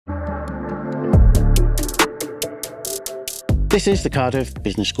This is the Cardiff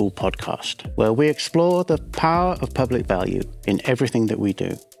Business School podcast, where we explore the power of public value in everything that we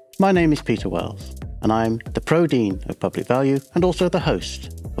do. My name is Peter Wells, and I'm the Pro Dean of Public Value and also the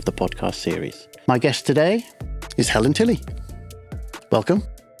host of the podcast series. My guest today is Helen Tilley. Welcome.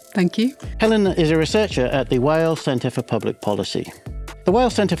 Thank you. Helen is a researcher at the Wales Centre for Public Policy. The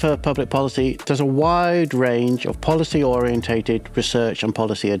Wales Centre for Public Policy does a wide range of policy-orientated research and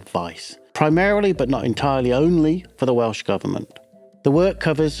policy advice, primarily but not entirely only for the Welsh Government. The work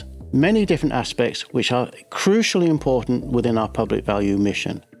covers many different aspects which are crucially important within our public value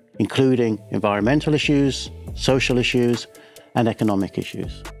mission, including environmental issues, social issues, and economic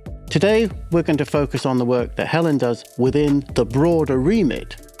issues. Today, we're going to focus on the work that Helen does within the broader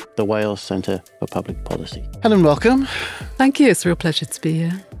remit, the Wales Centre for Public Policy. Helen, welcome. Thank you. It's a real pleasure to be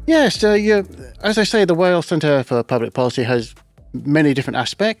here. Yes, as I say, the Wales Centre for Public Policy has many different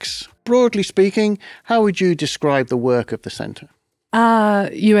aspects. Broadly speaking, how would you describe the work of the centre? Our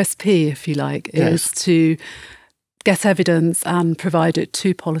USP, if you like, is to get evidence and provide it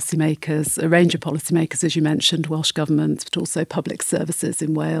to policymakers, a range of policymakers, as you mentioned, Welsh Government, but also public services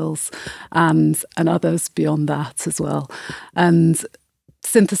in Wales and others beyond that as well. And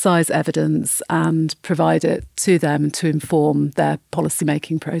synthesise evidence and provide it to them to inform their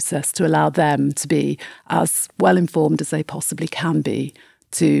policy-making process, to allow them to be as well-informed as they possibly can be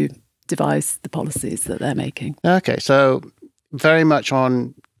to devise the policies that they're making. Okay, so very much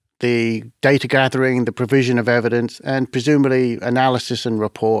on the data gathering, the provision of evidence, and presumably analysis and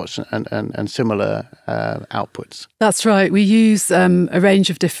reports and similar outputs. That's right. We use a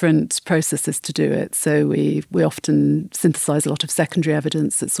range of different processes to do it. So we often synthesise a lot of secondary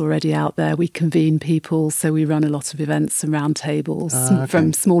evidence that's already out there. We convene people, so we run a lot of events and roundtables,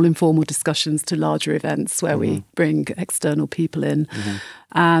 from small informal discussions to larger events where we bring external people in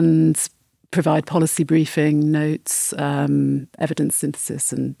and provide policy briefing, notes, evidence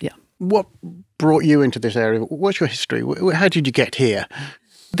synthesis, and What brought you into this area? What's your history? How did you get here?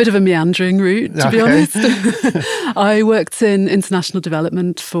 A bit of a meandering route, to be honest. I worked in international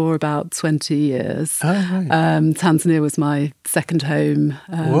development for about 20 years. Oh, right. Tanzania was my second home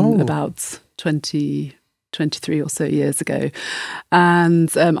about 23 or so years ago. And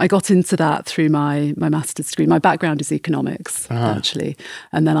I got into that through my master's degree. My background is economics, actually.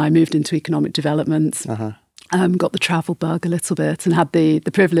 And then I moved into economic development, got the travel bug a little bit and had the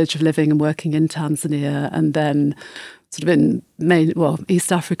privilege of living and working in Tanzania and then sort of in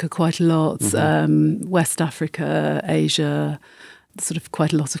East Africa quite a lot, West Africa, Asia, sort of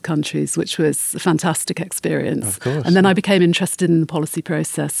quite a lot of countries, which was a fantastic experience. Of course. And then I became interested in the policy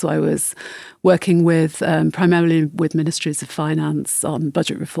process. So I was working with primarily with ministries of finance on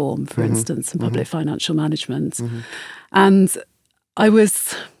budget reform, for instance, and public financial management. And I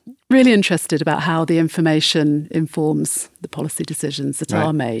was really interested about how the information informs the policy decisions that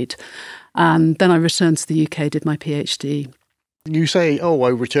are made. And then I returned to the UK, did my PhD. You say, I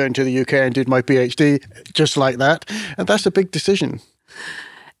returned to the UK and did my PhD just like that. And that's a big decision.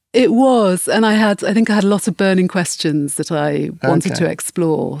 It was. And I think I had a lot of burning questions that I wanted to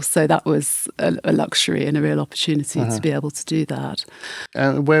explore. So that was a luxury and a real opportunity to be able to do that.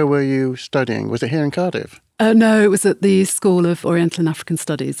 Where were you studying? Was it here in Cardiff? No, it was at the School of Oriental and African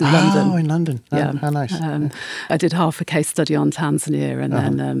Studies in London. Oh, in London. Yeah. How nice. I did half a case study on Tanzania and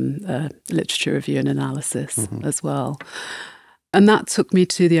then a literature review and analysis as well. And that took me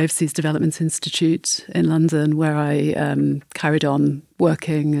to the Overseas Development Institute in London, where I carried on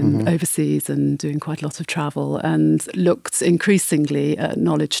working and overseas and doing quite a lot of travel and looked increasingly at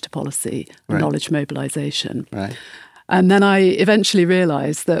knowledge to policy, knowledge mobilisation. Right. And then I eventually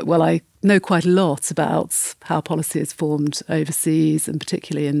realised that, I know quite a lot about how policy is formed overseas and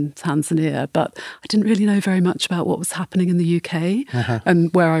particularly in Tanzania, but I didn't really know very much about what was happening in the UK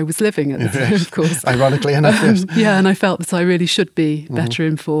and where I was living at the time, of course. Ironically enough, yes. Yeah, and I felt that I really should be better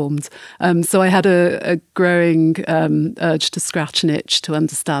informed. So I had a growing urge to scratch an itch to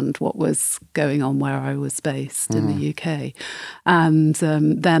understand what was going on where I was based in the UK. And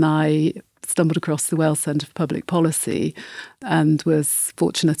then I stumbled across the Wales Centre for Public Policy and was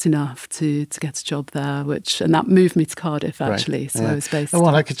fortunate enough to get a job there, and that moved me to Cardiff, actually. So I was based.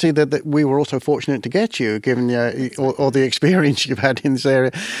 Well, I could see that we were also fortunate to get you, given all the experience you've had in this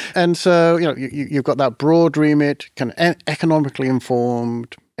area. And so, you've got that broad remit, kind of economically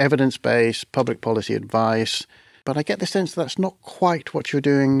informed, evidence-based public policy advice. But I get the sense that's not quite what you're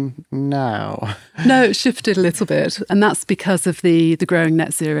doing now. No, it shifted a little bit. And that's because of the growing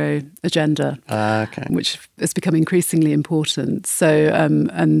net zero agenda, which has become increasingly important. So,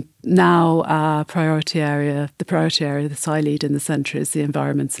 and now our priority area, the priority area that I lead in the centre is the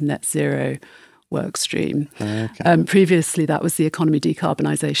environment and net zero work stream. Okay. Previously, that was the economy,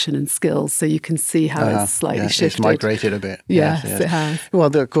 decarbonisation and skills. So you can see how it's slightly shifted. It's migrated a bit. Yes, it has.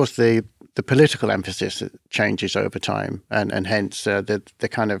 Well, of course, the political emphasis changes over time, and hence the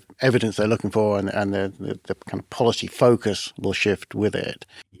kind of evidence they're looking for and the kind of policy focus will shift with it.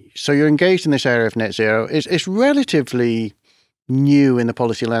 So you're engaged in this area of net zero. It's relatively new in the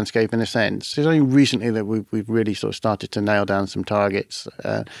policy landscape in a sense. It's only recently that we've really sort of started to nail down some targets.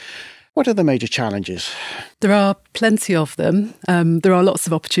 What are the major challenges? There are plenty of them. There are lots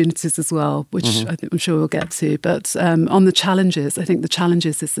of opportunities as well, which I'm sure we'll get to. But on the challenges, I think the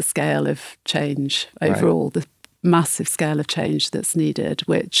challenges is the scale of change overall, the massive scale of change that's needed,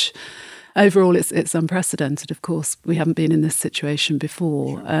 which overall it's unprecedented. Of course, we haven't been in this situation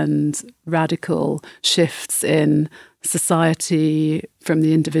before, and radical shifts in society from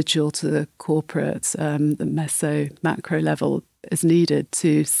the individual to the corporate, the macro level is needed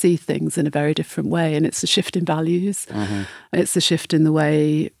to see things in a very different way. And it's a shift in values. It's a shift in the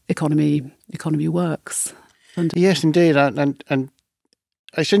way economy works. Yes, indeed. And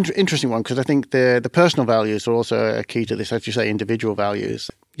it's an interesting one, because I think the personal values are also a key to this, as you say, individual values.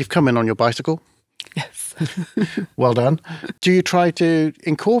 You've come in on your bicycle. Yes. Well done. Do you try to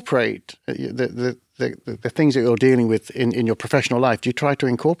incorporate the things that you're dealing with in your professional life? Do you try to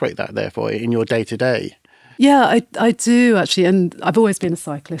incorporate that, therefore, in your day-to-day? Yeah, I do actually, and I've always been a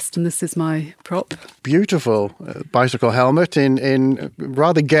cyclist, and this is my prop. Beautiful bicycle helmet in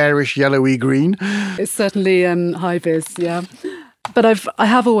rather garish yellowy green. It's certainly high vis, yeah. But I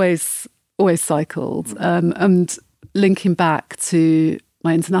have always cycled, and linking back to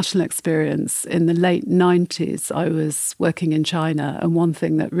my international experience in the late 90s, I was working in China, and one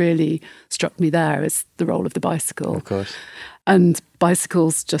thing that really struck me there is the role of the bicycle. Of course. And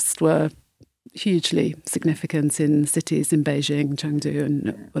bicycles just were hugely significant in cities in Beijing, Chengdu,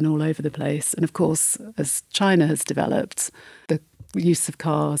 and all over the place. And of course, as China has developed, the use of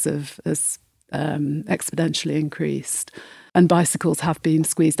cars has exponentially increased. And bicycles have been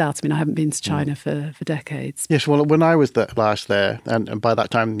squeezed out. I mean, I haven't been to China for decades. Yes, well, when I was last there, and by that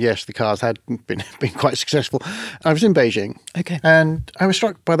time, yes, the cars had been quite successful. I was in Beijing. Okay. And I was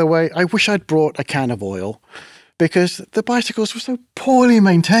struck by the way, I wish I'd brought a can of oil, because the bicycles were so poorly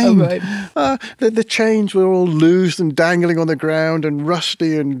maintained. Oh, right. The chains were all loose and dangling on the ground and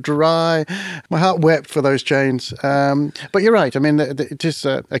rusty and dry. My heart wept for those chains. But you're right. I mean, it is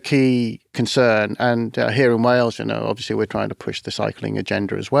a key concern. And here in Wales, obviously we're trying to push the cycling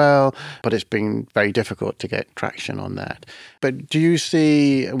agenda as well, but it's been very difficult to get traction on that. But do you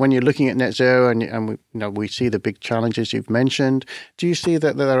see, when you're looking at net zero and we see the big challenges you've mentioned, do you see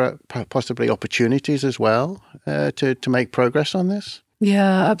that there are possibly opportunities as well to make progress on this?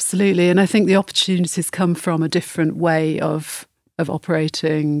 Yeah, absolutely. And I think the opportunities come from a different way of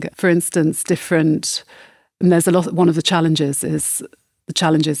operating. For instance, and there's one of the challenges is the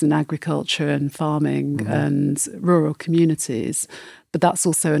challenges in agriculture and farming and rural communities, but that's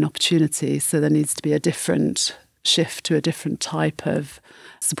also an opportunity. So there needs to be a different shift to a different type of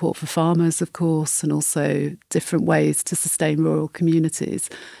support for farmers, of course, and also different ways to sustain rural communities,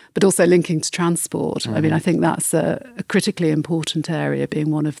 but also linking to transport. I mean, I think that's a critically important area, being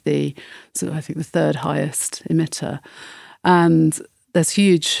one of the, I think, the third highest emitter. And there's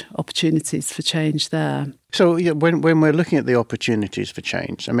huge opportunities for change there. So when we're looking at the opportunities for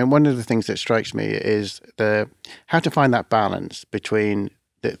change, I mean, one of the things that strikes me is how to find that balance between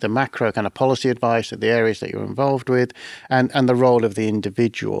the macro kind of policy advice of the areas that you're involved with and the role of the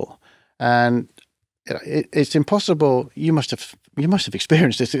individual. And it's impossible. You must have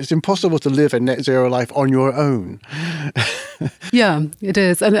experienced this. It's impossible to live a net zero life on your own. Yeah, it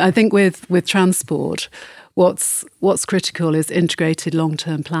is. And I think with transport, what's critical is integrated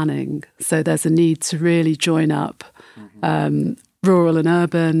long-term planning. So there's a need to really join up rural and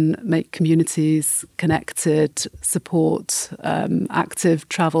urban, make communities connected, support active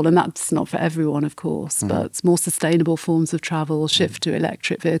travel. And that's not for everyone, of course, but more sustainable forms of travel, shift to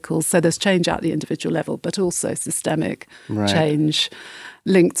electric vehicles. So there's change at the individual level, but also systemic change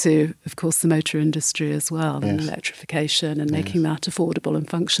linked to, of course, the motor industry as well, and electrification and making that affordable and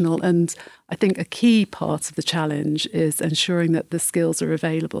functional. And I think a key part of the challenge is ensuring that the skills are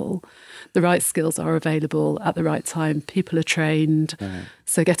available. The right skills are available at the right time. People are trained.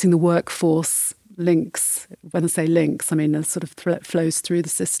 So getting the workforce links, when I say links, I mean it sort of flows through the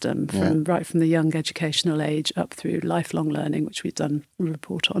system right from the young educational age up through lifelong learning, which we've done a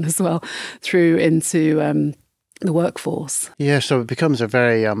report on as well, through into the workforce. Yeah, so it becomes a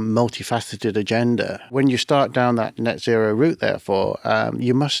very multifaceted agenda. When you start down that net zero route, therefore,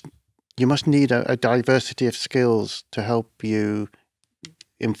 you must need a diversity of skills to help you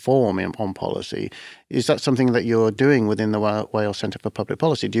inform on policy. Is that something that you're doing within the Wales Centre for Public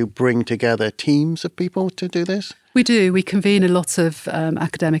Policy? Do you bring together teams of people to do this? We do. We convene a lot of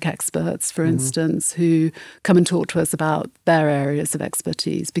academic experts, for instance, who come and talk to us about their areas of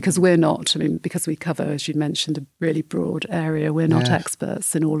expertise, because we're not, because we cover, as you mentioned, a really broad area, we're not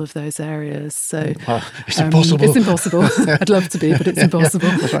experts in all of those areas. So well, it's impossible. It's impossible. I'd love to be, but it's impossible.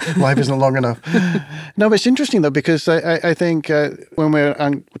 That's right. Life isn't long enough. No, but it's interesting, though, because I think when we're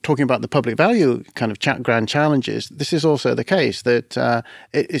talking about the public value kind of grand challenges, this is also the case, that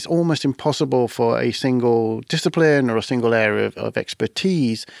it's almost impossible for a single discipline or a single area of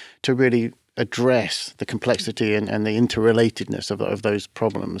expertise to really address the complexity and the interrelatedness of those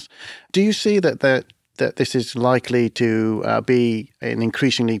problems. Do you see that this is likely to be an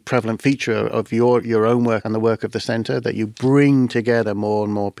increasingly prevalent feature of your own work and the work of the centre, that you bring together more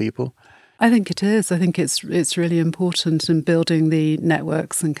and more people? I think it is. I think it's really important in building the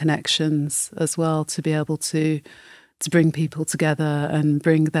networks and connections as well, to be able to bring people together and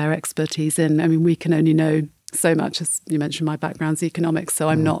bring their expertise in. We can only know so much. As you mentioned, my background's economics, so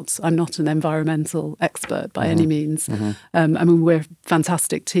I'm not an environmental expert by any means. We're a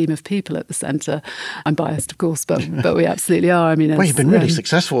fantastic team of people at the centre. I'm biased, of course, but we absolutely are. Well, you've been really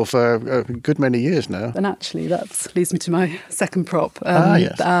successful for a good many years now. And actually, that leads me to my second prop,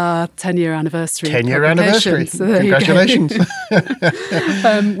 yes. Our 10-year anniversary. 10-year anniversary. So congratulations.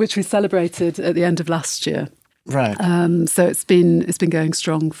 Which we celebrated at the end of last year. Right. So it's been going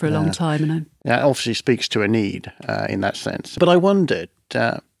strong for a long time, and it obviously speaks to a need in that sense. But I wondered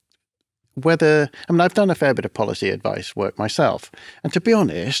whether I've done a fair bit of policy advice work myself, and to be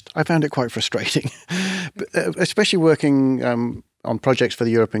honest, I found it quite frustrating, especially working on projects for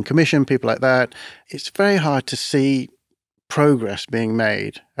the European Commission, people like that. It's very hard to see progress being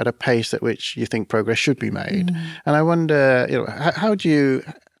made at a pace at which you think progress should be made, and I wonder, how do you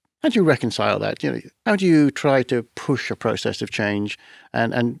reconcile that? How do you try to push a process of change,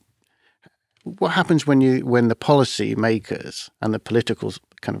 and what happens when the policy makers and the political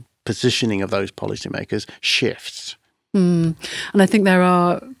kind of positioning of those policymakers shifts? And I think there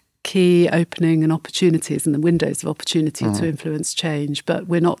are key opening and opportunities and the windows of opportunity to influence change, but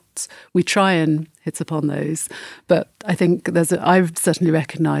we try and hit upon those. But I think I've certainly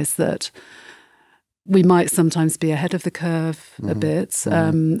recognised that we might sometimes be ahead of the curve a bit.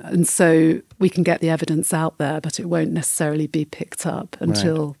 And so we can get the evidence out there, but it won't necessarily be picked up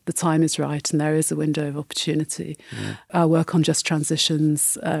until the time is right and there is a window of opportunity. Our work on just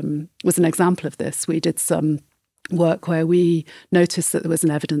transitions was an example of this. We did some work where we noticed that there was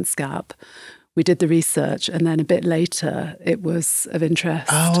an evidence gap. We did the research, and then a bit later it was of interest.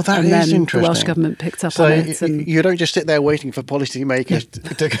 Oh, that and is then interesting. The Welsh Government picked up on it. So you don't just sit there waiting for policymakers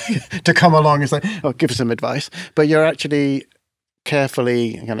to come along and say, "Oh, give us some advice," but you're actually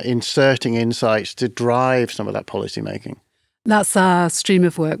carefully kind of inserting insights to drive some of that policy making. That's our stream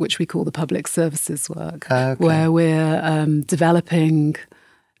of work, which we call the public services work, where we're developing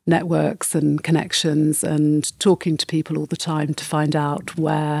networks and connections and talking to people all the time to find out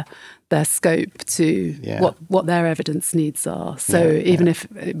where their scope to what their evidence needs are. So even if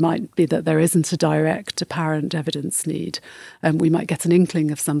it might be that there isn't a direct apparent evidence need, we might get an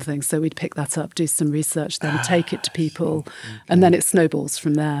inkling of something. So we'd pick that up, do some research, then take it to people, and then it snowballs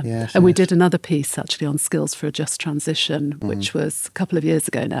from there. We did another piece actually on skills for a just transition, which was a couple of years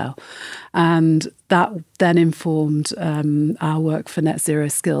ago now. And that then informed our work for Net Zero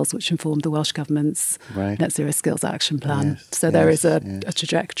Skills, which informed the Welsh Government's Net Zero Skills Action Plan. So there is a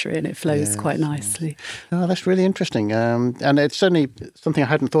trajectory, and it flows quite nicely. Oh, that's really interesting. And it's certainly something I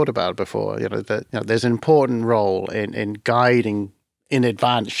hadn't thought about before, there's an important role in guiding in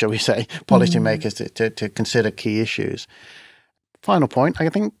advance, shall we say, policymakers to consider key issues. Final point, I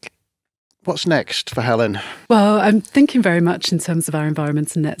think. What's next for Helen? Well, I'm thinking very much in terms of our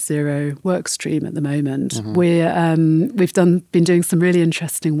environment and net zero work stream at the moment. We've been doing some really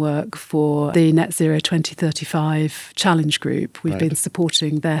interesting work for the Net Zero 2035 Challenge Group. We've been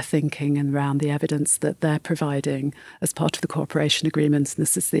supporting their thinking and around the evidence that they're providing as part of the cooperation agreement. And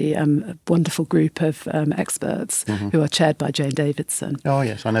this is the wonderful group of experts who are chaired by Jane Davidson. Oh,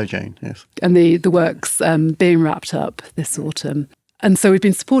 yes, I know Jane, yes. And the work's being wrapped up this autumn. And so we've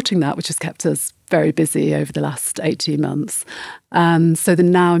been supporting that, which has kept us very busy over the last 18 months. And so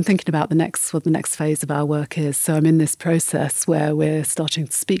now I'm thinking about what the next phase of our work is. So I'm in this process where we're starting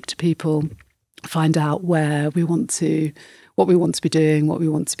to speak to people, find out what we want to be doing, what we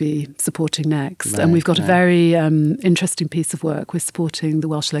want to be supporting next. And we've got a very interesting piece of work. We're supporting the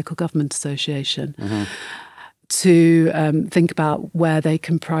Welsh Local Government Association to think about where they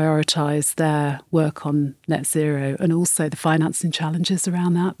can prioritise their work on net zero, and also the financing challenges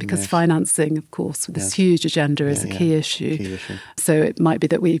around that, because financing, of course, with this huge agenda is a key issue. So it might be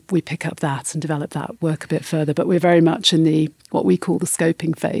that we pick up that and develop that work a bit further. But we're very much in what we call the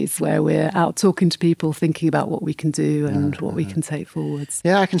scoping phase, where we're out talking to people, thinking about what we can do and what we can take forwards.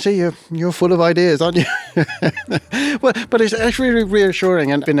 Yeah, I can see you're full of ideas, aren't you? But it's really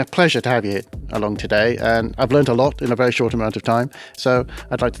reassuring, and it's been a pleasure to have you along today. And I've learned a lot in a very short amount of time. So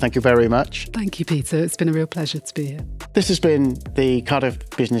I'd like to thank you very much. Thank you, Peter. It's been a real pleasure to be here. This has been the Cardiff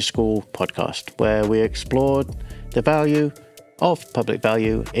Business School podcast, where we explored the value of public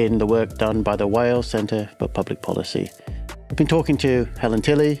value in the work done by the Wales Centre for Public Policy. I've been talking to Helen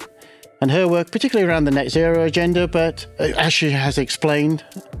Tilley and her work, particularly around the net zero agenda, but as she has explained,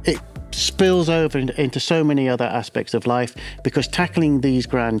 it spills over into so many other aspects of life, because tackling these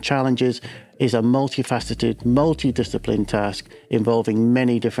grand challenges is a multifaceted, multidisciplined task involving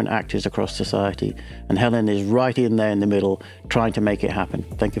many different actors across society. And Helen is right in there in the middle, trying to make it happen.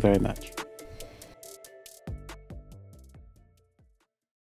 Thank you very much.